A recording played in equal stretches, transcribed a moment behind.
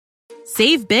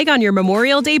Save big on your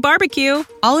Memorial Day barbecue,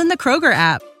 all in the Kroger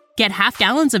app. Get half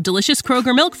gallons of delicious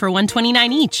Kroger milk for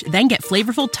 $1.29 each. Then get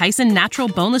flavorful Tyson natural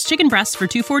boneless chicken breasts for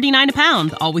 $2.49 a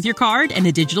pound, all with your card and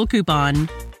a digital coupon.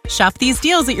 Shop these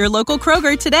deals at your local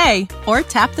Kroger today, or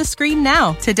tap the screen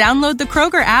now to download the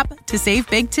Kroger app to save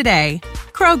big today.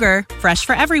 Kroger, fresh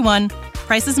for everyone.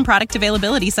 Prices and product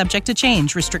availability subject to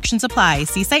change. Restrictions apply.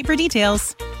 See site for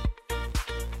details.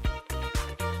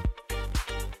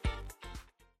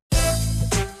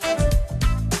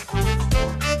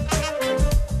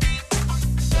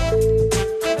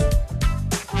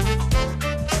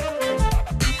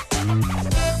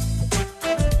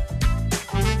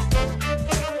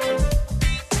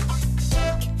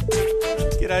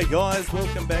 G'day guys,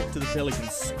 welcome back to the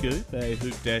Pelicans Scoop, a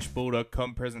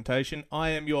hoop-ball.com presentation. I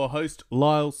am your host,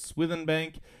 Lyle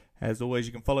Swithenbank. As always,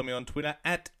 you can follow me on Twitter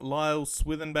at Lyle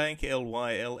Swithenbank,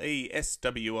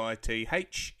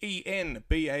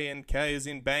 LYLESWITHENBANK as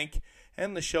in bank.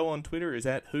 And the show on Twitter is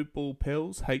at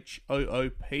hoopballpels,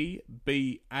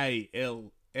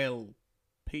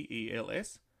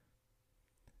 HOOPBALLPELS.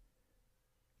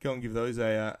 Go and give those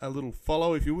a little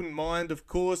follow if you wouldn't mind. Of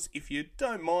course, if you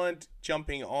don't mind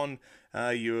jumping on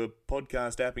your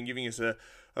podcast app and giving us a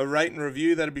rate and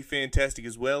review, that'd be fantastic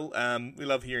as well. We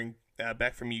love hearing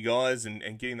back from you guys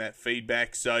and getting that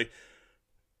feedback. So if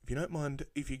you don't mind,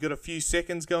 if you've got a few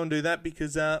seconds, go and do that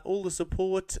because all the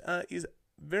support is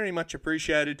very much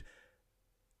appreciated.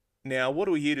 Now, what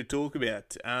are we here to talk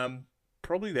about?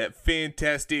 Probably that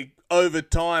fantastic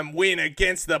overtime win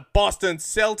against the Boston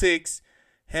Celtics.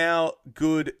 How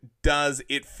good does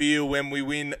it feel when we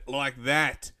win like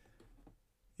that?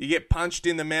 You get punched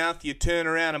in the mouth, you turn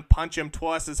around and punch them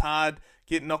twice as hard,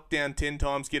 get knocked down 10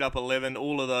 times, get up 11,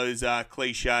 all of those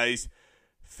cliches.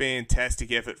 Fantastic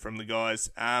effort from the guys.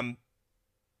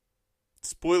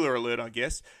 Spoiler alert, I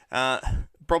guess.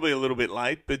 Probably a little bit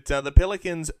late, but the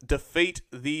Pelicans defeat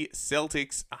the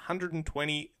Celtics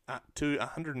 120 to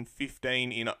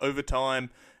 115 in overtime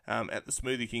at the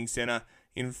Smoothie King Centre.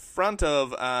 In front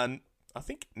of, I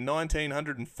think,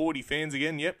 1,940 fans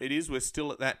again. Yep, it is. We're still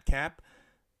at that cap.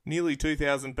 Nearly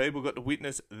 2,000 people got to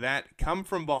witness that come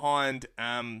from behind,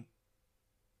 I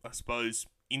suppose,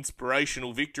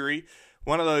 inspirational victory.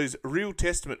 One of those real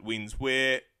testament wins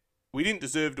where we didn't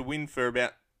deserve to win for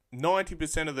about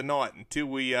 90% of the night until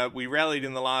we rallied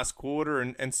in the last quarter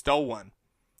and stole one.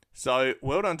 So,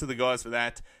 well done to the guys for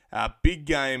that. Big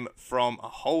game from a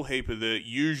whole heap of the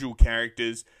usual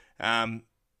characters. For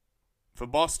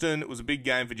Boston, it was a big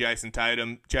game for Jason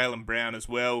Tatum, Jaylen Brown as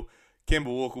well. Kemba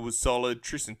Walker was solid.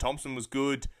 Tristan Thompson was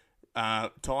good.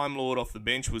 Time Lord off the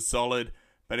bench was solid.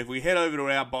 But if we head over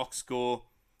to our box score,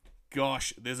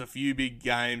 gosh, there's a few big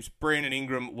games. Brandon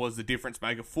Ingram was the difference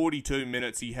maker. 42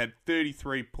 minutes. He had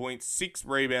 33 points, 6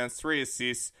 rebounds, 3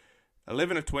 assists,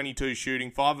 11 of 22 shooting,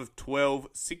 5 of 12,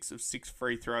 6 of 6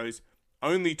 free throws,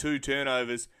 only 2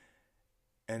 turnovers.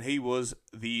 And he was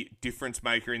the difference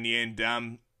maker in the end.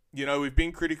 You know, we've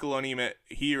been critical on him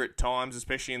here at times,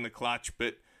 especially in the clutch.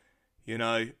 But, you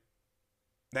know,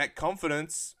 that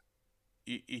confidence,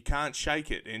 you can't shake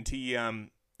it. And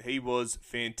he was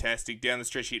fantastic. Down the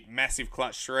stretch, he hit massive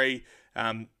clutch 3.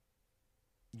 You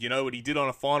know what he did on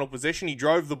a final possession? He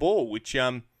drove the ball, which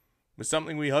was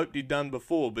something we hoped he'd done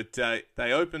before. But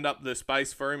they opened up the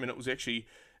space for him, and it was actually...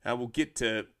 we'll get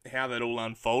to how that all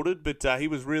unfolded, but he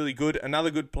was really good. Another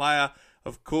good player,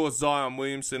 of course, Zion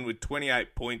Williamson with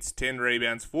 28 points, 10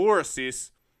 rebounds, 4 assists.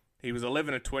 He was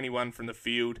 11 of 21 from the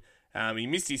field. He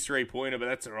missed his three-pointer, but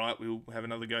that's all right. We'll have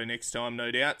another go next time, no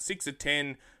doubt. 6 of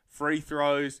 10 free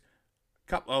throws,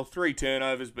 3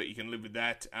 turnovers, but you can live with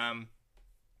that.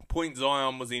 Point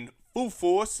Zion was in full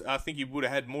force. I think he would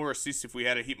have had more assists if we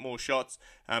had to hit more shots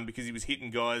because he was hitting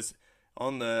guys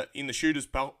in the shooter's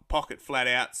pocket flat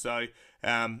out. So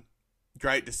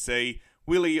great to see.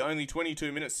 Willie, only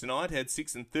 22 minutes tonight, had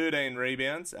 6 and 13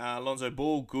 rebounds. Lonzo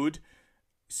Ball, good.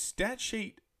 Stat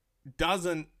sheet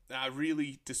doesn't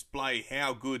really display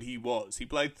how good he was. He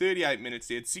played 38 minutes.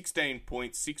 He had 16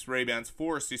 points, 6 rebounds,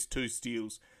 4 assists, 2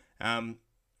 steals, 5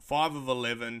 of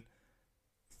 11,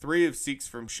 3 of 6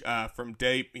 from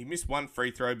deep. He missed 1 free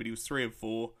throw, but he was 3 of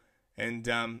 4. And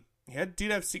he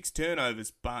did have 6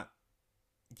 turnovers, but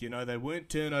you know, they weren't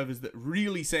turnovers that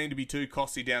really seemed to be too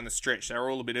costly down the stretch. They were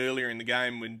all a bit earlier in the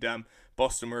game when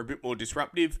Boston were a bit more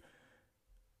disruptive.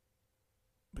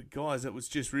 But guys, it was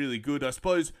just really good. I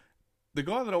suppose the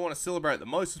guy that I want to celebrate the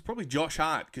most is probably Josh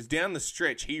Hart, because down the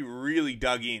stretch, he really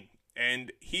dug in.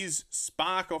 And his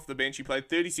spark off the bench, he played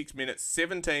 36 minutes,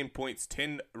 17 points,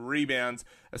 10 rebounds,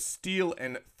 a steal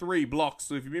and 3 blocks.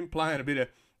 So if you've been playing a bit of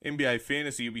NBA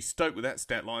fantasy, you'll be stoked with that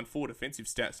stat line. 4 defensive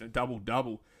stats and a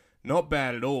double-double. not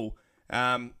bad at all.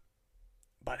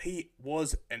 But he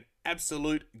was an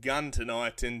absolute gun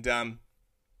tonight, and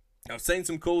I've seen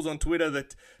some calls on Twitter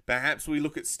that perhaps we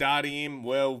look at starting him.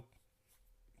 Well,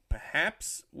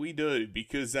 perhaps we do,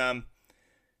 because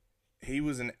he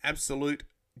was an absolute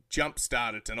jump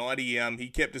starter tonight. He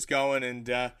kept us going, and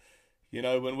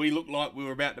when we looked like we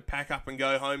were about to pack up and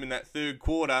go home in that third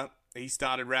quarter, he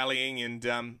started rallying, and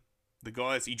the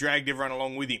guys, he dragged everyone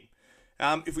along with him.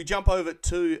 If we jump over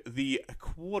to the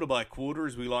quarter by quarter,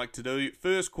 as we like to do,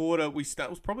 first quarter was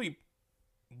probably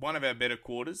one of our better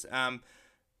quarters.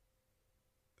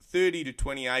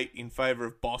 30-28 in favour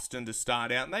of Boston to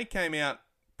start out, and they came out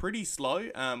pretty slow.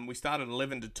 We started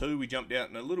 11-2. We jumped out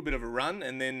in a little bit of a run,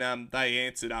 and then they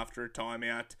answered after a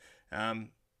timeout, and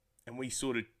we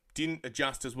sort of didn't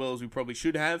adjust as well as we probably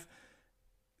should have.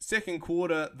 Second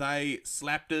quarter, they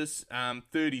slapped us,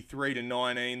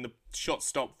 33-19. The shots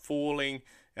stopped falling.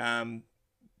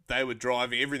 They were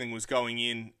driving. Everything was going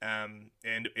in, and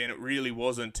it really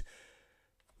wasn't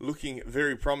looking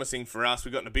very promising for us. We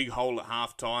got in a big hole at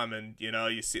halftime, and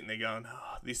you're sitting there going,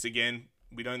 this again.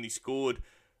 We'd only scored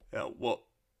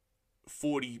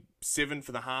 47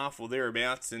 for the half or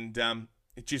thereabouts, and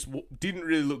it just didn't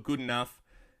really look good enough.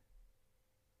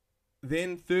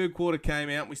 Then third quarter came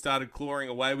out, and we started clawing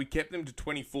away. We kept them to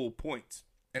 24 points.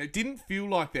 And it didn't feel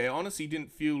like they honestly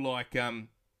didn't feel like,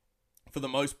 for the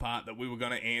most part, that we were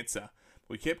going to answer.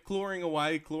 We kept clawing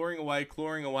away,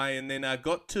 and then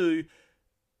got to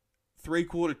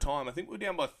three-quarter time. I think we were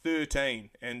down by 13,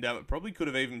 and it probably could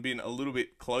have even been a little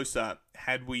bit closer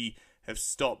had we have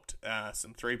stopped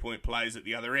some three-point plays at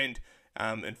the other end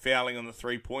and fouling on the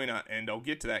three-pointer. And I'll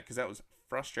get to that because that was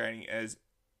frustrating as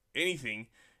anything.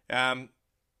 Then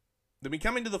we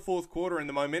come into the fourth quarter, and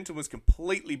the momentum was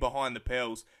completely behind the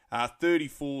Pels,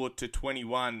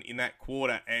 34-21 in that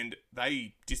quarter, and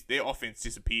their offense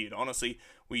disappeared. Honestly,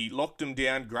 we locked them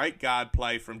down. Great guard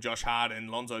play from Josh Hart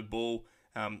and Lonzo Ball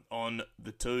on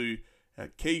the two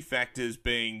key factors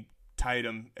being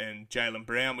Tatum and Jaylen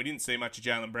Brown. We didn't see much of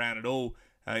Jaylen Brown at all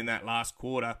in that last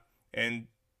quarter, and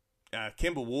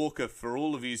Kemba Walker, for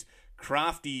all of his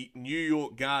crafty New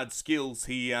York guard skills,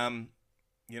 he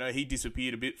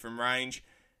disappeared a bit from range,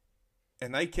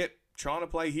 and they kept trying to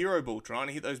play hero ball, trying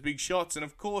to hit those big shots. And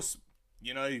of course,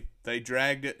 they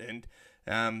dragged it,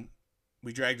 and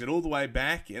we dragged it all the way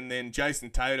back. And then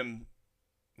Jason Tatum,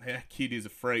 that kid is a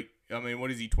freak. I mean,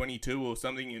 what is he, 22 or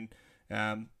something?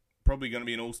 And probably going to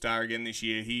be an all-star again this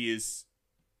year. He's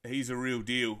a real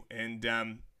deal, and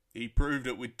he proved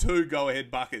it with two go-ahead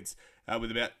buckets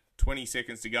with about 20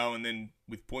 seconds to go, and then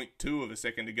with 0.2 of a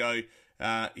second to go,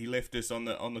 he left us on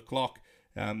the clock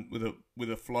with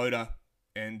a floater,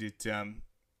 and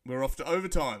we're off to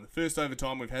overtime. The first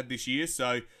overtime we've had this year,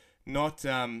 so not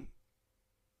I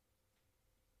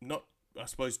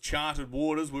suppose charted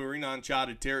waters. We were in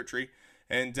uncharted territory,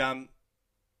 and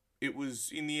it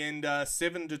was in the end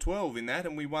 7-12 in that,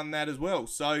 and we won that as well.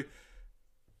 So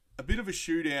a bit of a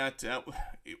shootout.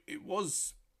 It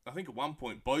was, I think, at one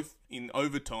point, both in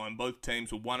overtime, both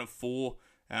teams were 1 of 4,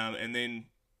 and then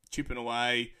chipping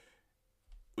away.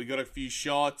 We got a few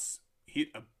shots, hit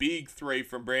a big three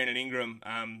from Brandon Ingram.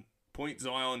 Point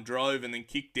Zion drove and then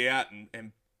kicked out,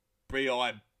 and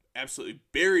B.I. absolutely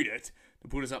buried it to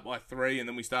put us up by 3, and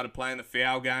then we started playing the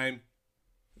foul game.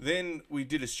 Then we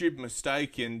did a stupid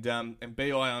mistake, and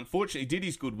B.I. unfortunately did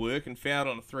his good work and fouled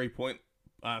on a three-point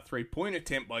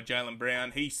attempt by Jaylen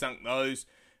Brown. He sunk those,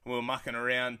 and we were mucking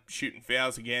around shooting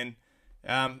fouls again.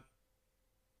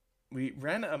 We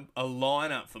ran a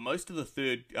lineup for most of the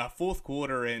fourth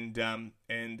quarter and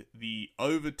the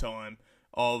overtime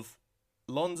of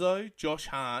Lonzo, Josh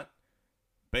Hart,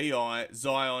 B.I.,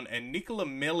 Zion, and Nicola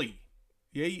Melli.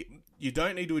 Yeah, you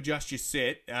don't need to adjust your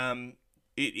set.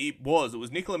 It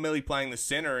was Nicola Melli playing the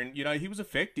center, and he was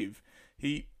effective.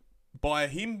 By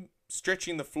him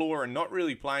stretching the floor and not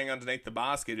really playing underneath the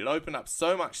basket, it opened up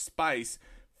so much space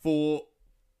for,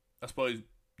 I suppose,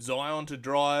 Zion to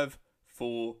drive,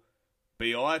 for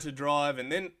B.I. to drive,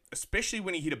 and then especially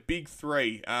when he hit a big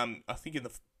three, I think in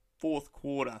the fourth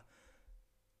quarter,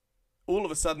 all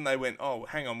of a sudden they went, oh,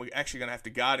 hang on, we're actually going to have to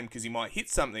guard him because he might hit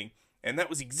something. And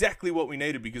that was exactly what we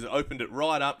needed because it opened it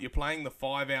right up. You're playing the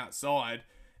 5 outside,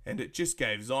 and it just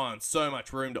gave Zion so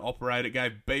much room to operate. It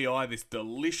gave B.I. this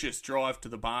delicious drive to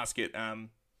the basket, and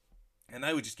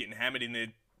they were just getting hammered in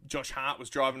there. Josh Hart was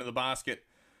driving to the basket.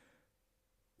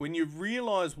 When you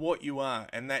realise what you are,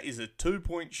 and that is a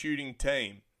 2-point shooting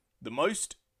team, the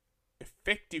most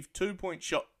effective 2-point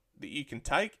shot that you can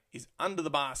take is under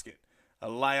the basket, a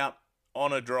layup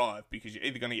on a drive, because you're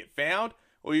either going to get fouled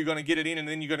or you're going to get it in and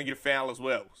then you're going to get a foul as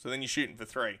well. So then you're shooting for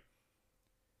 3.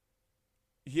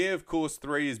 yeah, of course,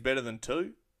 3 is better than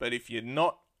 2, but if you're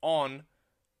not on,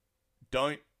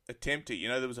 don't attempt it. You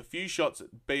know, there was a few shots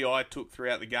that BI took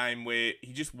throughout the game where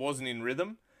he just wasn't in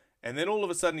rhythm, and then all of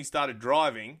a sudden he started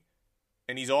driving,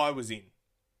 and his eye was in.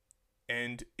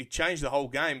 And it changed the whole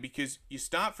game because you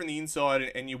start from the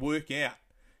inside and you work out.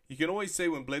 You can always see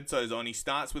when Bledsoe's on, he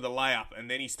starts with a layup and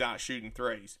then he starts shooting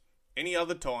threes. Any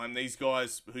other time, these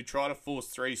guys who try to force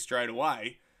threes straight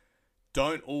away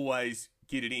don't always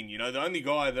get it in. You know, the only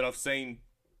guy that I've seen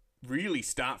really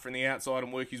start from the outside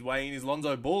and work his way in is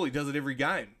Lonzo Ball. He does it every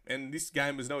game. And this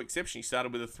game was no exception. He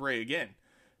started with a 3 again.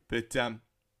 But,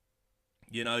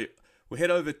 you know, we'll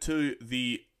head over to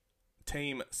the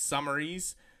team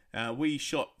summaries. We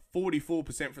shot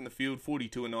 44% from the field,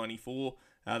 42 and 94.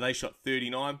 They shot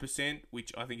 39%,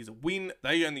 which I think is a win.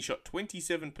 They only shot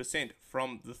 27%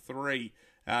 from the 3,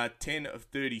 10 of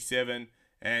 37,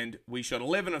 and we shot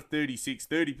 11 of 36,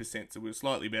 30%, so we were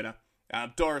slightly better.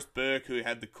 Doris Burke, who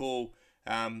had the call,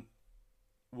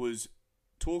 was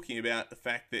talking about the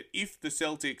fact that if the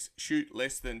Celtics shoot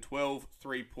less than 12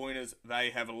 three-pointers,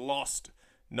 they have lost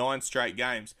 9 straight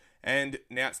games. And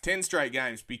now it's 10 straight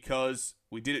games because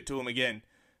we did it to them again.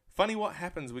 Funny what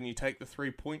happens when you take the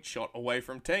 3-point shot away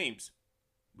from teams.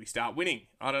 We start winning.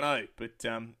 I don't know, but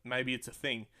maybe it's a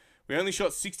thing. We only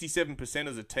shot 67%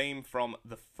 as a team from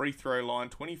the free throw line,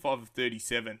 25 of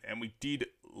 37, and we did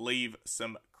leave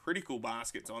some critical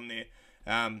baskets on there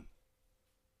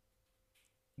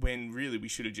when really we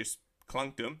should have just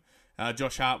clunked them.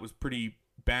 Josh Hart was pretty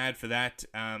bad for that.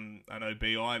 I know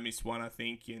BI missed one, I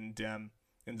think, and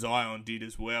Zion did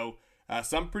as well.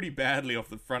 Some pretty badly off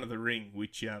the front of the ring,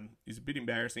 which is a bit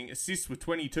embarrassing. Assists were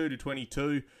 22 to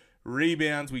 22.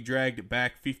 Rebounds, we dragged it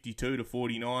back 52 to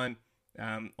 49.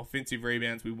 Offensive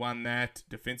rebounds, we won that.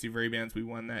 Defensive rebounds, we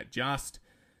won that just.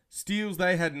 Steals,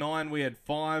 they had 9, we had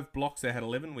 5. Blocks, they had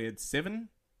 11, we had 7.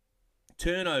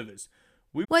 Turnovers.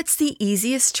 What's the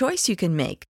easiest choice you can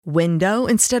make? Window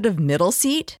instead of middle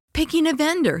seat? Picking a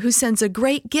vendor who sends a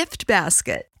great gift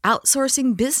basket?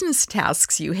 Outsourcing business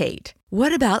tasks you hate?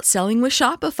 What about selling with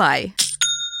Shopify?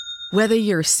 Whether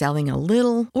you're selling a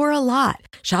little or a lot,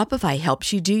 Shopify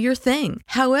helps you do your thing,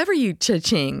 however you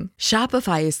cha-ching.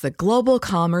 Shopify is the global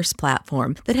commerce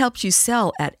platform that helps you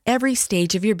sell at every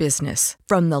stage of your business.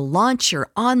 From the launch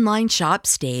your online shop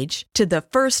stage to the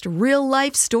first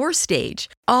real-life store stage,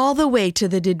 all the way to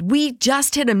the did we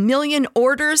just hit a million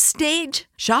orders stage.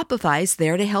 Shopify's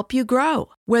there to help you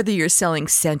grow. Whether you're selling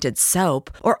scented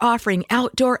soap or offering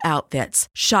outdoor outfits,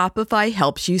 Shopify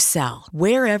helps you sell.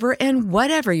 Wherever and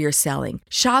whatever you're selling,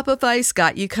 Shopify's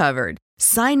got you covered.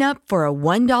 Sign up for a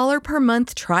 $1 per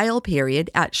month trial period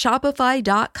at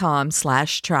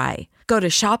shopify.com/try. Go to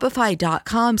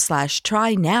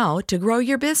shopify.com/try now to grow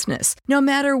your business, no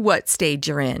matter what stage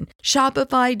you're in.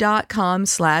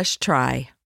 Shopify.com/try.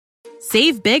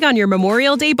 Save big on your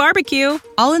Memorial Day barbecue,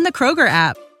 all in the Kroger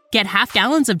app. Get half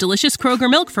gallons of delicious Kroger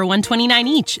milk for $1.29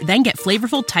 each. Then get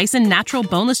flavorful Tyson natural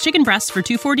boneless chicken breasts for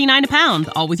 $2.49 a pound,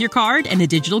 all with your card and a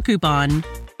digital coupon.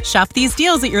 Shop these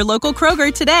deals at your local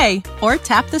Kroger today, or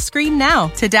tap the screen now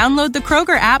to download the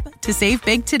Kroger app to save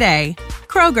big today.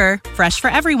 Kroger, fresh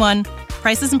for everyone.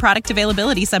 Prices and product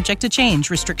availability subject to change.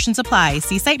 Restrictions apply.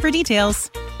 See site for details.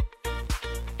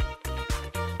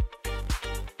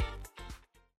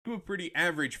 We were pretty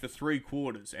average for 3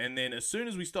 quarters, and then as soon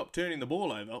as we stopped turning the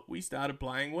ball over, we started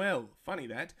playing well. Funny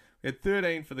that. We had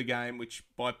 13 for the game, which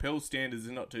by Pell's standards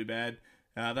is not too bad.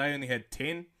 They only had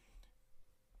 10.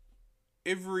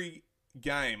 Every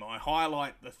game, I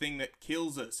highlight the thing that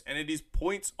kills us, and it is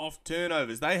points off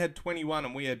turnovers. They had 21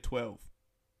 and we had 12.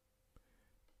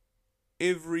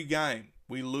 Every game,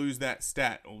 we lose that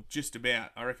stat, or just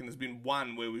about. I reckon there's been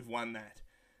one where we've won that.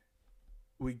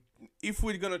 If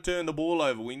we're going to turn the ball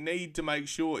over, we need to make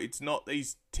sure it's not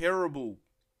these terrible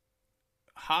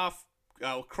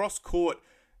cross-court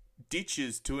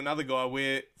ditches to another guy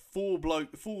where four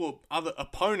other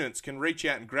opponents can reach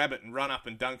out and grab it and run up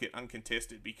and dunk it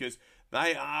uncontested, because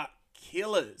they are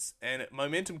killers and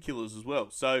momentum killers as well.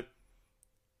 So,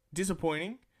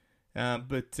 disappointing,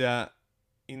 but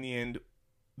in the end,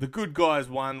 the good guys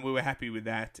won. We were happy with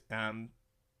that.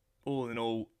 All in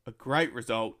all, a great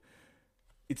result.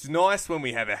 It's nice when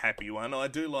we have a happy one. I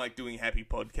do like doing happy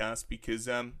podcasts because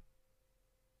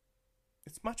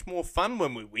it's much more fun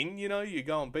when we win. You know, you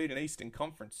go and beat an Eastern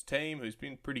Conference team who's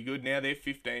been pretty good now. They're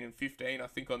 15 and 15, I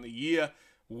think, on the year.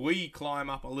 We climb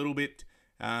up a little bit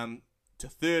to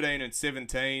 13 and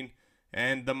 17,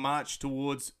 and the march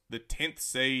towards the 10th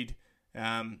seed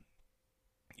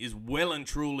is well and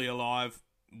truly alive.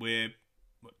 We're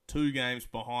 2 games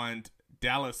behind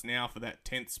Dallas now for that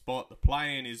 10th spot. The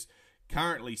play-in is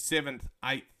currently 7th,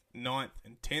 8th, 9th,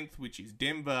 and 10th, which is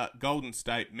Denver, Golden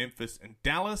State, Memphis, and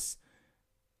Dallas.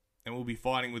 And we'll be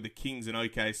fighting with the Kings and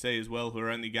OKC as well, who are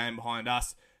only a game behind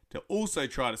us, to also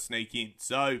try to sneak in.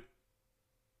 So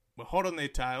we're hot on their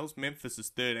tails. Memphis is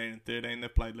 13 and 13.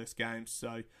 They've played less games,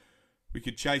 so we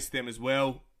could chase them as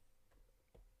well.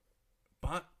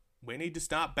 But we need to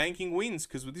start banking wins,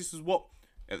 because this is what,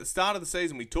 at the start of the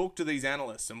season, we talked to these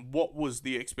analysts, and what was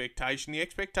the expectation? The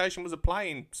expectation was a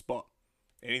play-in spot.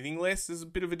 Anything less is a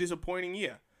bit of a disappointing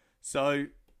year. So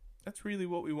that's really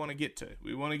what we want to get to.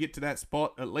 We want to get to that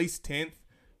spot, at least 10th.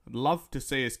 I'd love to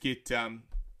see us get to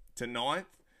 9th,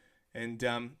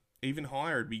 and even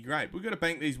higher would be great. We've got to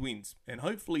bank these wins, and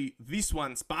hopefully this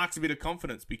one sparks a bit of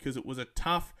confidence, because it was a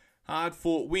tough,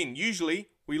 hard-fought win. Usually,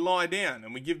 we lie down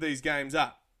and we give these games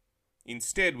up.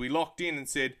 Instead, we locked in and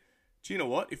said, do you know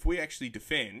what? If we actually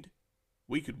defend,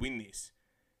 we could win this.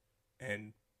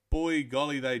 And boy,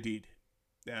 golly, they did.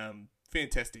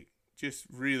 Fantastic. Just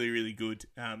really, really good.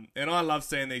 And I love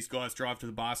seeing these guys drive to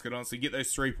the basket, honestly. Get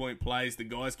those three-point plays. The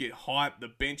guys get hyped. The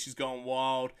bench is going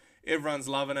wild. Everyone's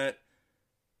loving it.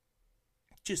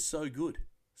 Just so good.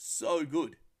 So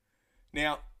good.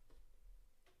 Now,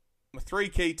 my 3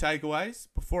 key takeaways.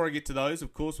 Before I get to those,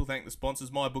 of course, we'll thank the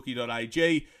sponsors,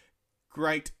 mybookie.ag.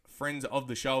 Great friends of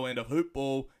the show and of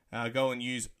Hoopball. Go and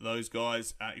use those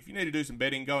guys. If you need to do some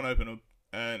betting, go and open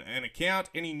an account.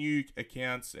 Any new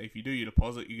accounts, if you do your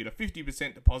deposit, you get a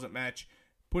 50% deposit match.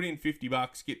 Put in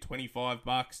 $50, get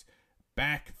 $25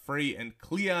 back, free and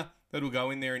clear. That'll go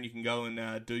in there, and you can go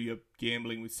and do your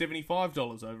gambling with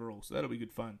 $75 overall. So that'll be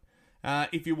good fun.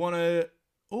 If you want to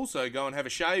also go and have a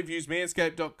shave, use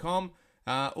manscaped.com.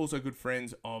 Also good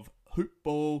friends of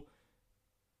Hoopball.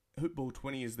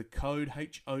 Hoopball20 is the code,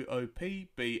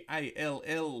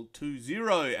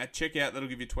 HOOPBALL20 at checkout. That'll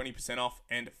give you 20% off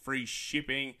and free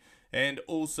shipping. And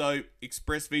also,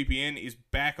 ExpressVPN is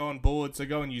back on board, so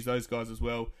go and use those guys as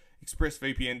well.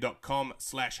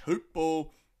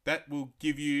 ExpressVPN.com/hoopball. That will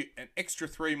give you an extra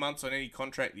 3 months on any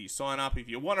contract that you sign up. If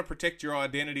you want to protect your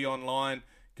identity online,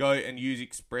 go and use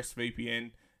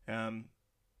ExpressVPN.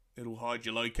 It'll hide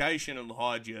your location, it'll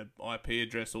hide your IP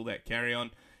address, all that carry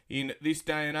on. In this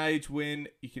day and age when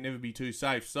you can never be too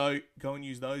safe. So go and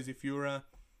use those if you're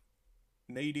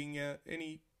needing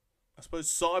any, I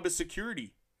suppose, cyber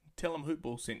security. Tell them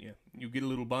Hoopball sent you. You'll get a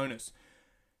little bonus.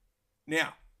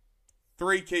 Now,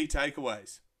 3 key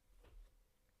takeaways.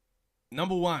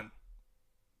 Number 1,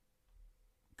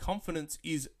 confidence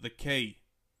is the key.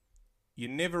 You're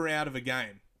never out of a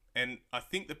game. And I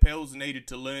think the Pels needed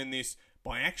to learn this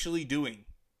by actually doing.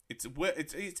 It's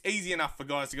easy enough for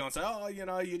guys to go and say, oh,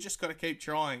 you just got to keep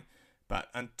trying. But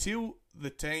until the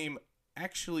team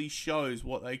actually shows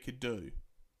what they could do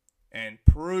and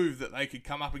prove that they could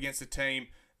come up against a team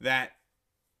that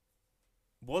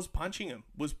was punching them,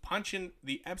 was punching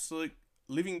the absolute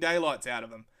living daylights out of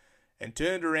them, and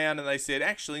turned around and they said,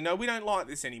 actually, no, we don't like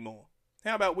this anymore.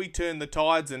 How about we turn the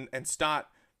tides and start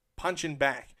punching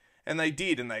back? And they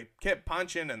did, and they kept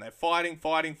punching, and they're fighting,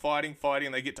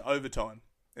 and they get to overtime.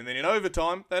 And then in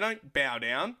overtime, they don't bow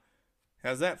down.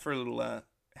 How's that for a little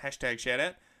hashtag shout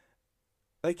out?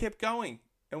 They kept going,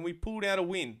 and we pulled out a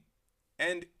win.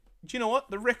 And do you know what?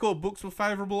 The record books were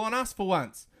favourable on us for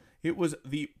once. It was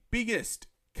the biggest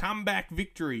comeback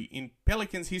victory in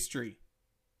Pelicans history.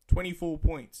 24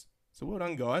 points. So well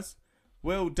done, guys.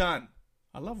 Well done.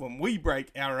 I love when we break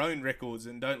our own records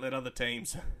and don't let other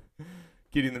teams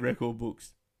get in the record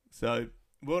books. So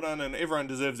well done, and everyone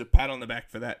deserves a pat on the back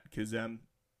for that, because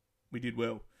we did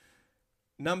well.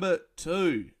 Number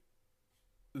 2,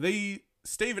 the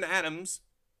Steven Adams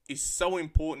is so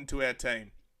important to our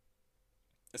team,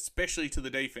 especially to the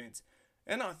defense,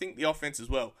 and I think the offense as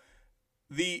well.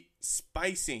 The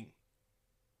spacing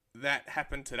that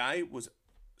happened today was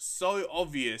so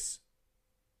obvious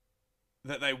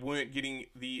that they weren't getting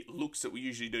the looks that we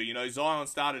usually do. Zion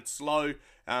started slow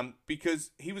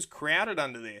because he was crowded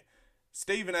under there.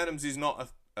 Steven Adams is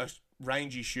not a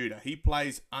rangy shooter. He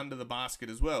plays under the basket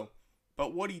as well.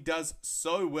 But what he does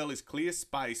so well is clear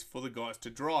space for the guys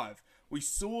to drive. We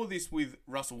saw this with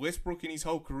Russell Westbrook in his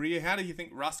whole career. How do you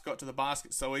think Russ got to the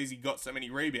basket so easy, got so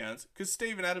many rebounds? Because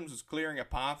Steven Adams was clearing a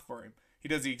path for him. He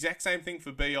does the exact same thing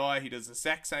for BI. He does the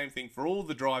exact same thing for all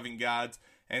the driving guards,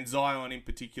 and Zion in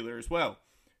particular as well.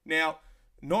 Now,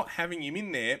 not having him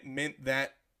in there meant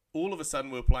that all of a sudden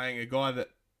we're playing a guy that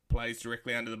plays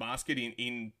directly under the basket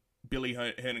in Billy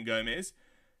Hernan-Gomez,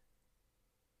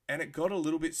 and it got a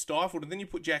little bit stifled. And then you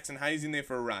put Jackson Hayes in there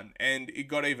for a run, and it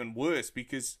got even worse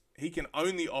because he can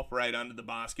only operate under the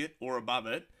basket or above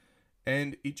it,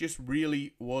 and it just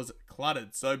really was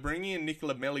cluttered. So bringing in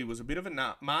Nicola Melli was a bit of a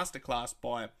masterclass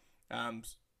by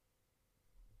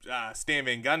Stan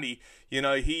Van Gundy. You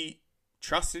know, he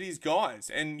trusted his guys.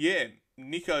 And yeah,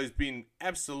 Nico's been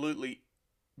absolutely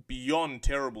beyond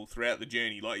terrible throughout the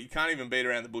journey. Like, you can't even beat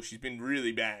around the bush. He's been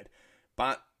really bad.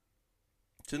 But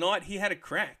tonight he had a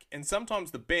crack. And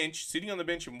sometimes the bench, sitting on the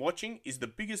bench and watching, is the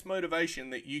biggest motivation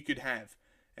that you could have.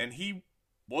 And he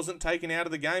wasn't taken out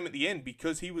of the game at the end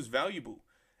because he was valuable.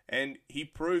 And he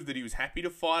proved that he was happy to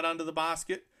fight under the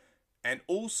basket and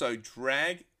also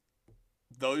drag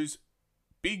those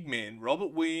big men,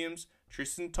 Robert Williams,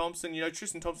 Tristan Thompson. You know,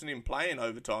 Tristan Thompson didn't play in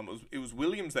overtime. It was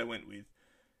Williams they went with.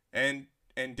 And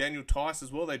Daniel Tice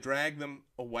as well. They dragged them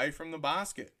away from the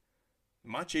basket.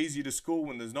 Much easier to score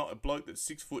when there's not a bloke that's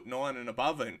 6'9" and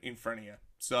above in front of you.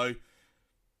 So,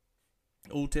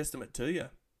 all testament to you.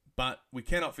 But we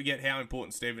cannot forget how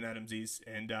important Steven Adams is.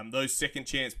 And those second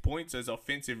chance points, those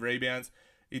offensive rebounds,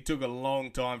 it took a long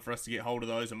time for us to get hold of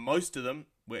those. And most of them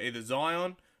were either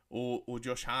Zion or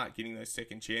Josh Hart getting those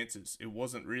second chances. It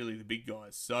wasn't really the big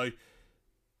guys. So,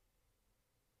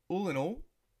 all in all,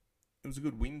 it was a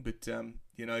good win. But,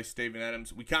 you know, Steven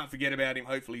Adams, we can't forget about him.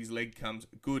 Hopefully his leg comes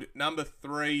good. Number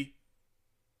 3,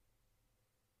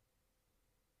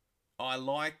 I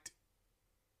liked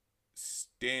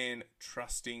Stan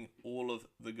trusting all of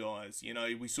the guys. You know,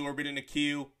 we saw a bit of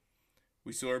Nikhil.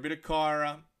 We saw a bit of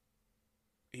Kyra.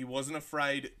 He wasn't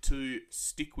afraid to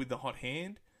stick with the hot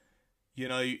hand. You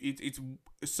know, it's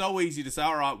so easy to say,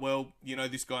 all right, well, you know,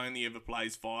 this guy only ever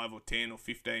plays 5 or 10 or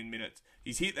 15 minutes.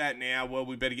 He's hit that now. Well,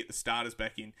 we better get the starters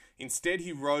back in. Instead,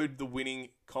 he rode the winning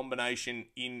combination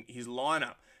in his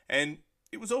lineup. And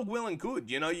it was all well and good.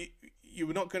 You know, you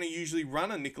were not going to usually run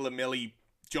a Nicola Melli,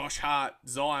 Josh Hart,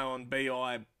 Zion,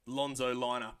 B.I., Lonzo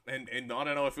lineup. And I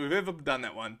don't know if we've ever done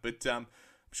that one, but I'm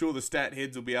sure the stat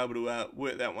heads will be able to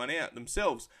work that one out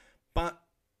themselves. But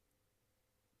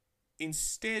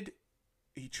instead,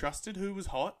 he trusted who was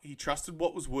hot. He trusted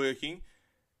what was working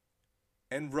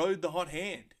and rode the hot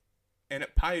hand. And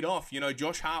it paid off. You know,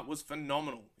 Josh Hart was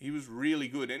phenomenal. He was really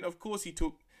good. And, of course, he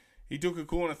took a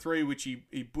corner 3, which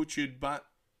he butchered, but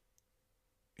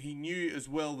he knew as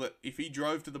well that if he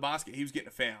drove to the basket, he was getting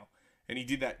a foul. And he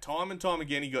did that time and time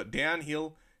again. He got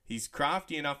downhill. He's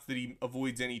crafty enough that he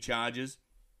avoids any charges.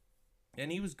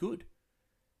 And he was good.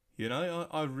 You know,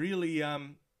 I really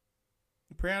I'm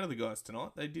proud of the guys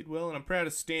tonight. They did well. And I'm proud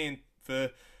of Stan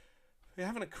for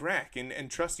having a crack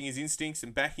and trusting his instincts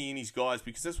and backing in his guys,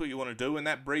 because that's what you want to do. And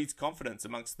that breeds confidence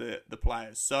amongst the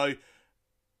players. So,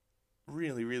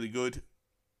 really, really good.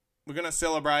 We're going to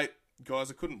celebrate.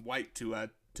 Guys, I couldn't wait to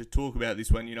talk about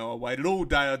this one. You know, I waited all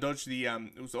day. I dodged the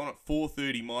it was on at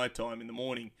 4:30 my time in the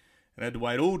morning, and I had to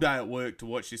wait all day at work to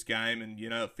watch this game. And you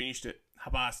know, it finished at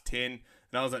 10:30, and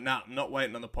I was like, nah, I'm not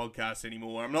waiting on the podcast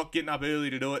anymore. I'm not getting up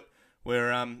early to do it.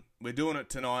 We're doing it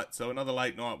tonight, so another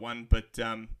late night one, but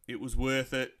it was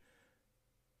worth it.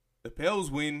 The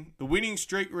Pels win. The winning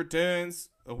streak returns.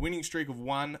 A winning streak of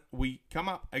 1. We come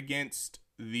up against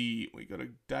we got a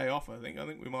day off, I think. I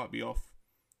think we might be off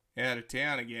out of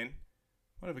town again.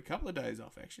 Might have a couple of days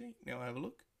off, actually. Now I have a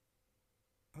look.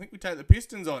 I think we take the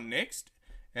Pistons on next,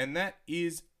 and that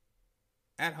is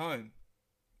at home.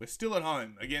 We're still at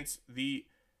home against the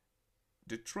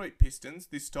Detroit Pistons.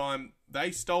 This time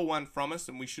they stole one from us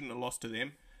and we shouldn't have lost to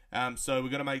them. So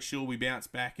we've got to make sure we bounce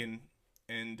back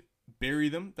and bury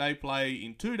them. They play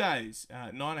in 2 days,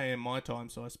 9 a.m. my time,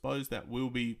 so I suppose that will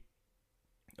be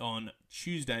on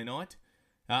Tuesday night.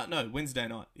 Wednesday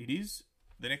night it is.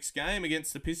 The next game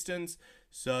against the Pistons.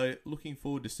 So looking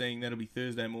forward to seeing that'll be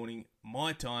Thursday morning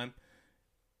my time.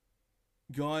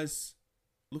 Guys,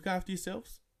 look after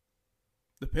yourselves.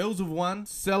 The Pels have won.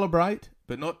 Celebrate,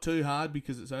 but not too hard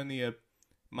because it's only a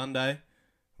Monday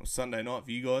or Sunday night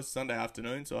for you guys, Sunday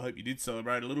afternoon. So I hope you did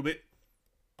celebrate a little bit.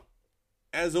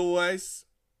 As always,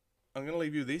 I'm going to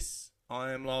leave you with this.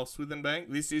 I am Lyle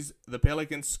Swithenbank. This is the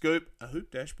Pelicans Scoop, a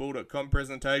hoop-ball.com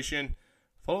presentation.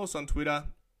 Follow us on Twitter.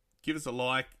 Give us a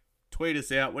like. Tweet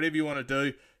us out. Whatever you want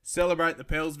to do. Celebrate the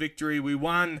Pels victory. We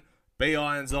won.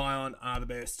 B.I. and Zion are the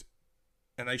best.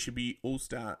 And they should be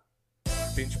all-star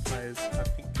bench players, I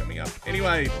think, coming up.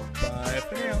 Anyway, bye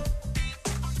for now.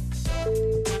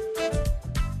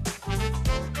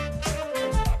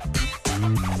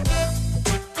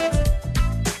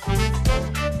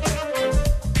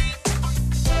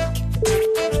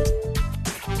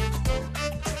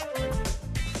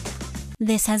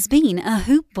 This has been a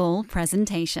Hoop Ball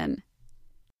presentation.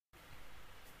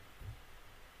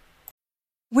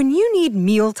 When you need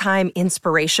mealtime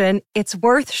inspiration, it's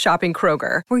worth shopping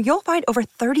Kroger, where you'll find over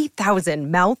 30,000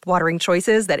 mouth-watering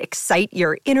choices that excite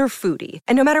your inner foodie.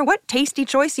 And no matter what tasty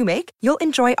choice you make, you'll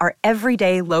enjoy our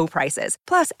everyday low prices,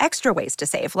 plus extra ways to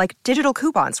save, like digital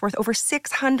coupons worth over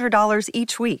 $600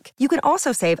 each week. You can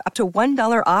also save up to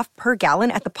 $1 off per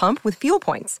gallon at the pump with fuel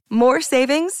points. More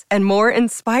savings and more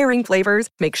inspiring flavors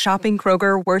make shopping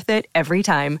Kroger worth it every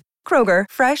time. Kroger,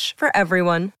 fresh for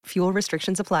everyone. Fuel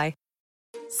restrictions apply.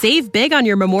 Save big on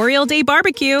your Memorial Day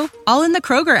barbecue, all in the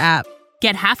Kroger app.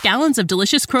 Get half gallons of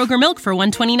delicious Kroger milk for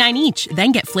 $1.29 each.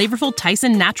 Then get flavorful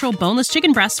Tyson natural boneless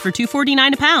chicken breasts for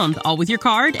 $2.49 a pound, all with your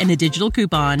card and a digital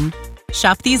coupon.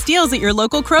 Shop these deals at your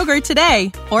local Kroger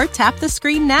today, or tap the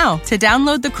screen now to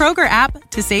download the Kroger app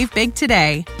to save big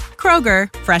today.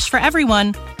 Kroger, fresh for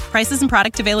everyone. Prices and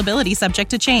product availability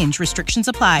subject to change. Restrictions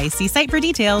apply. See site for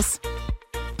details.